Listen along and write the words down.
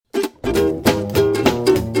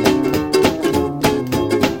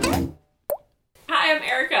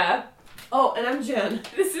I'm Jen.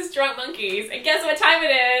 This is Drunk Monkeys, and guess what time it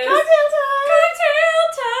is? Cocktail time!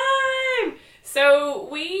 Cocktail time! So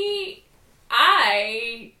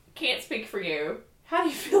I can't speak for you. How do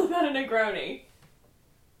you feel about a Negroni?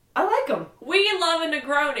 I like them. We love a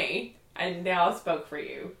Negroni. I now spoke for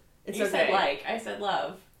you. It's you okay. said like, I said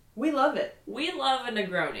love. We love it. We love a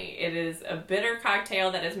Negroni. It is a bitter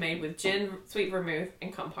cocktail that is made with gin, sweet vermouth,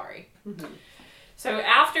 and Campari. Mm-hmm. So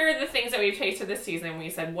after the things that we've tasted this season,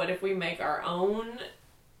 we said, what if we make our own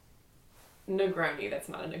Negroni that's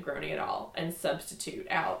not a Negroni at all and substitute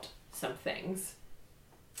out some things?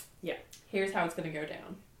 Yeah. Here's how it's going to go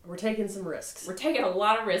down. We're taking some risks. We're taking a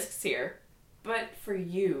lot of risks here, but for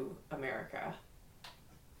you, America,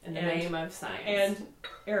 in the name of science. And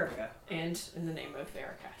Erica. And in the name of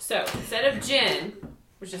Erica. So, instead of gin,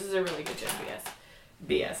 which this is a really good gin,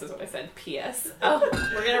 BS is what I said, PS. Oh,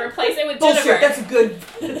 we're going to replace it with Bullshit, Jennifer. that's good.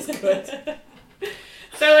 That's good.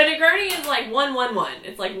 So, a Negroni is like 1-1-1.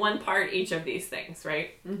 It's like one part each of these things, right?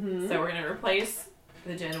 Mm-hmm. So, we're going to replace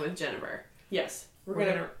the gin with Jennifer. Yes. We're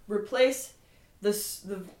going to replace the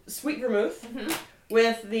sweet vermouth Mm-hmm.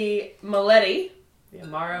 with the Maletti. The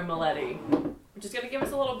Amaro Maletti, which is going to give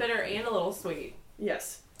us a little bitter and a little sweet.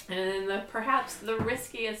 Yes. And perhaps the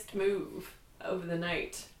riskiest move of the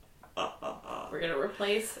night. We're going to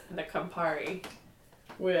replace the Campari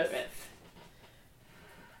With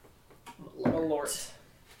Malort. Malort.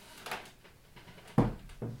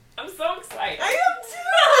 I'm so excited. I am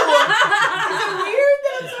too! Is it weird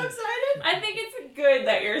that I'm so excited? I think it's good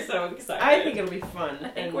that you're so excited. I think it'll be fun. I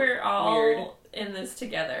think we're all weird. in this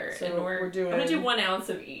together. So and we're doing... I'm going to do 1 ounce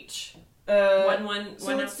of each. So One let's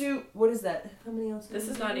ounce. do... What is that? How many ounces? This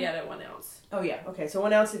is not yet at 1 ounce. Oh, yeah. Okay, so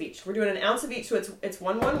 1 ounce of each. We're doing an ounce of each, so it's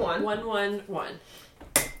 1-1-1. 1-1-1.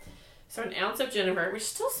 So an ounce of Jennifer, which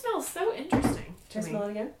still smells so interesting to Can I me. smell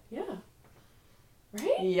it again? Yeah.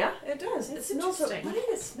 Right? Yeah, it does. It's It smells so... interesting. What did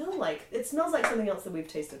it smell like? It smells like something else that we've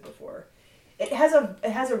tasted before. It has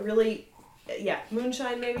a really... Yeah,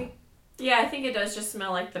 moonshine maybe? Yeah, I think it does just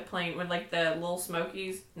smell like the plain, with like the Little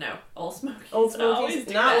Smokies. No, Old Smokies. Old I always Smokies?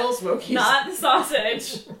 do Not that. Little Smokies. Not the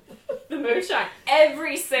sausage. The moonshine.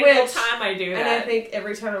 Every single Which- time I do that. And I think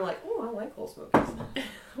every time I'm like, oh, I like Old Smokies.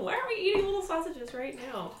 Why are we eating little sausages right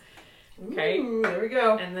now? Okay. Ooh, there we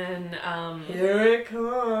go. And then, Here it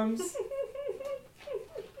comes.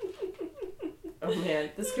 Oh man,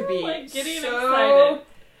 this could be like getting so... excited.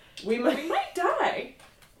 We We might... might die.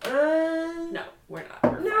 No, We're not.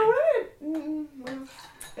 We're no, fine. well,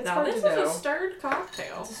 it's Now, hard this to is know. a stirred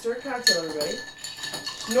cocktail. It's a stirred cocktail, everybody.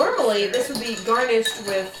 Normally, this would be garnished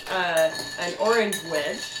with an orange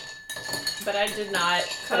wedge. But I did not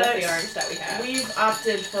cut up the orange that we have. We've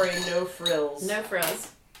opted for a no frills. No frills.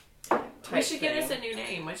 We type should get us thing. a new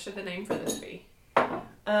name. What should the name for this be? The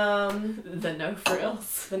The no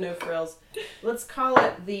frills. no frills. Let's call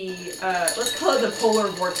it the polar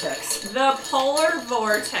vortex. The Polar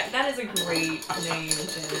Vortex. That is a great name,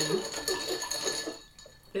 Jen.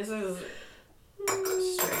 This is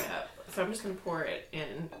straight up. So I'm just going to pour it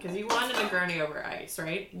in. Because you wanted a Negroni over ice,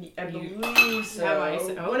 right? I You believe so. have ice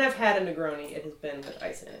in- oh. When I've had a Negroni, it has been with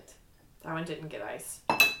ice in it. That one didn't get ice.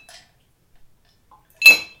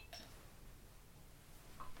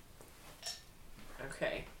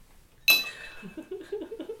 Okay.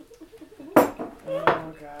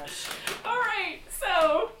 Oh gosh. Alright,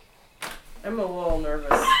 so... I'm a little nervous.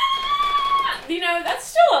 You know, that's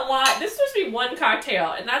still a lot. This is supposed to be one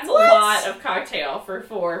cocktail, and that's What? a lot of cocktail for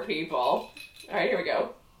 4 people. Alright, here we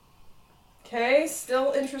go. Okay,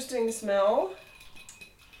 still interesting smell.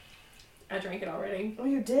 I drank it already. Oh,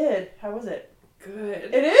 you did. How was it?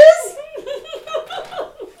 Good. It is?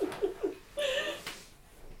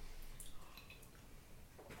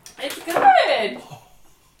 It's good.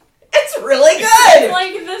 It's really It's good!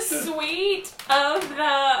 like the sweet of the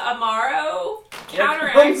Amaro Here comes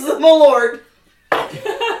counteracts. the Malort.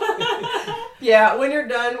 Yeah, when you're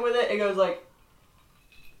done with it, it goes like...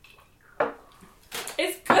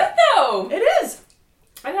 It's good though. It is!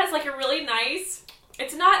 It has like a really nice.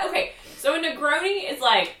 It's not okay. So a Negroni is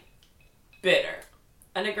like bitter.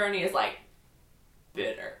 A Negroni is like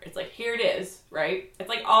bitter. It's like here it is, right? It's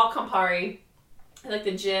like all Campari. And like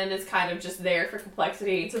the gin is kind of just there for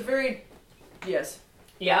complexity. It's a very... Yes.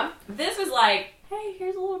 Yeah. This is like, hey,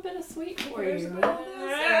 here's a little bit of sweet for Here's you. a little bit of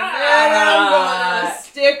this, and I'm gonna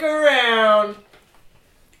stick around.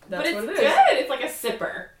 That's But it's what it good. is. It's like a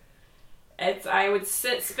sipper. I would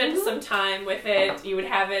spend some time with it. You would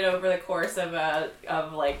have it over the course of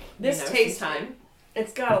This some tastes time.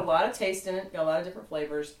 It's got a lot of taste in it. Got a lot of different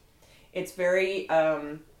flavors. It's very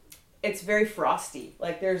frosty.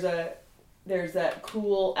 Like there's that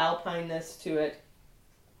cool alpineness to it.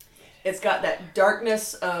 It's got that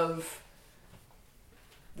darkness of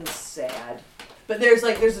the sad, but there's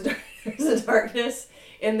a darkness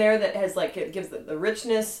in there that has like it gives the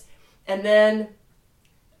richness, and then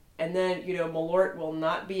Malort will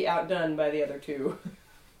not be outdone by the other two.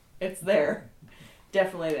 It's there,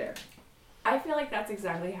 definitely there. I feel like that's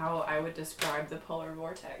exactly how I would describe the Polar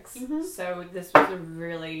Vortex. Mhm. So this was a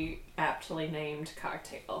really aptly named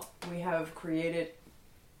cocktail. We have created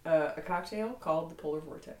a cocktail called the Polar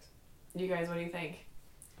Vortex. You guys, what do you think?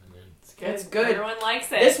 It's good. It's good. Everyone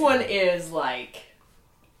likes it. This one is like,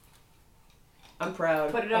 I'm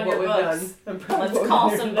proud. Put it of on what your we've books. done. I'm proud of Let's what we've call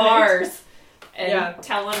done some tonight. bars and Yeah.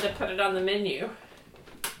 tell them to put it on the menu.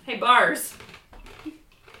 Hey, bars.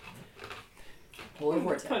 Polar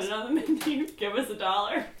Vortex. Put it on the menu. Give us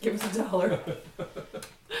 $1. Give us $1.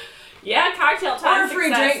 Yeah, cocktail time. Or a free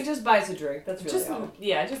success. drink. Just buy us a drink. That's really Just all.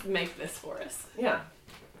 just make this for us. Yeah.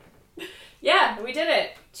 Yeah, we did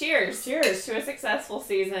it. Cheers. Cheers. To a successful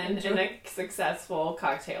season Enjoy. and a successful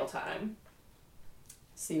cocktail time.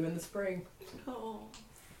 See you in the spring.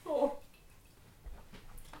 Oh.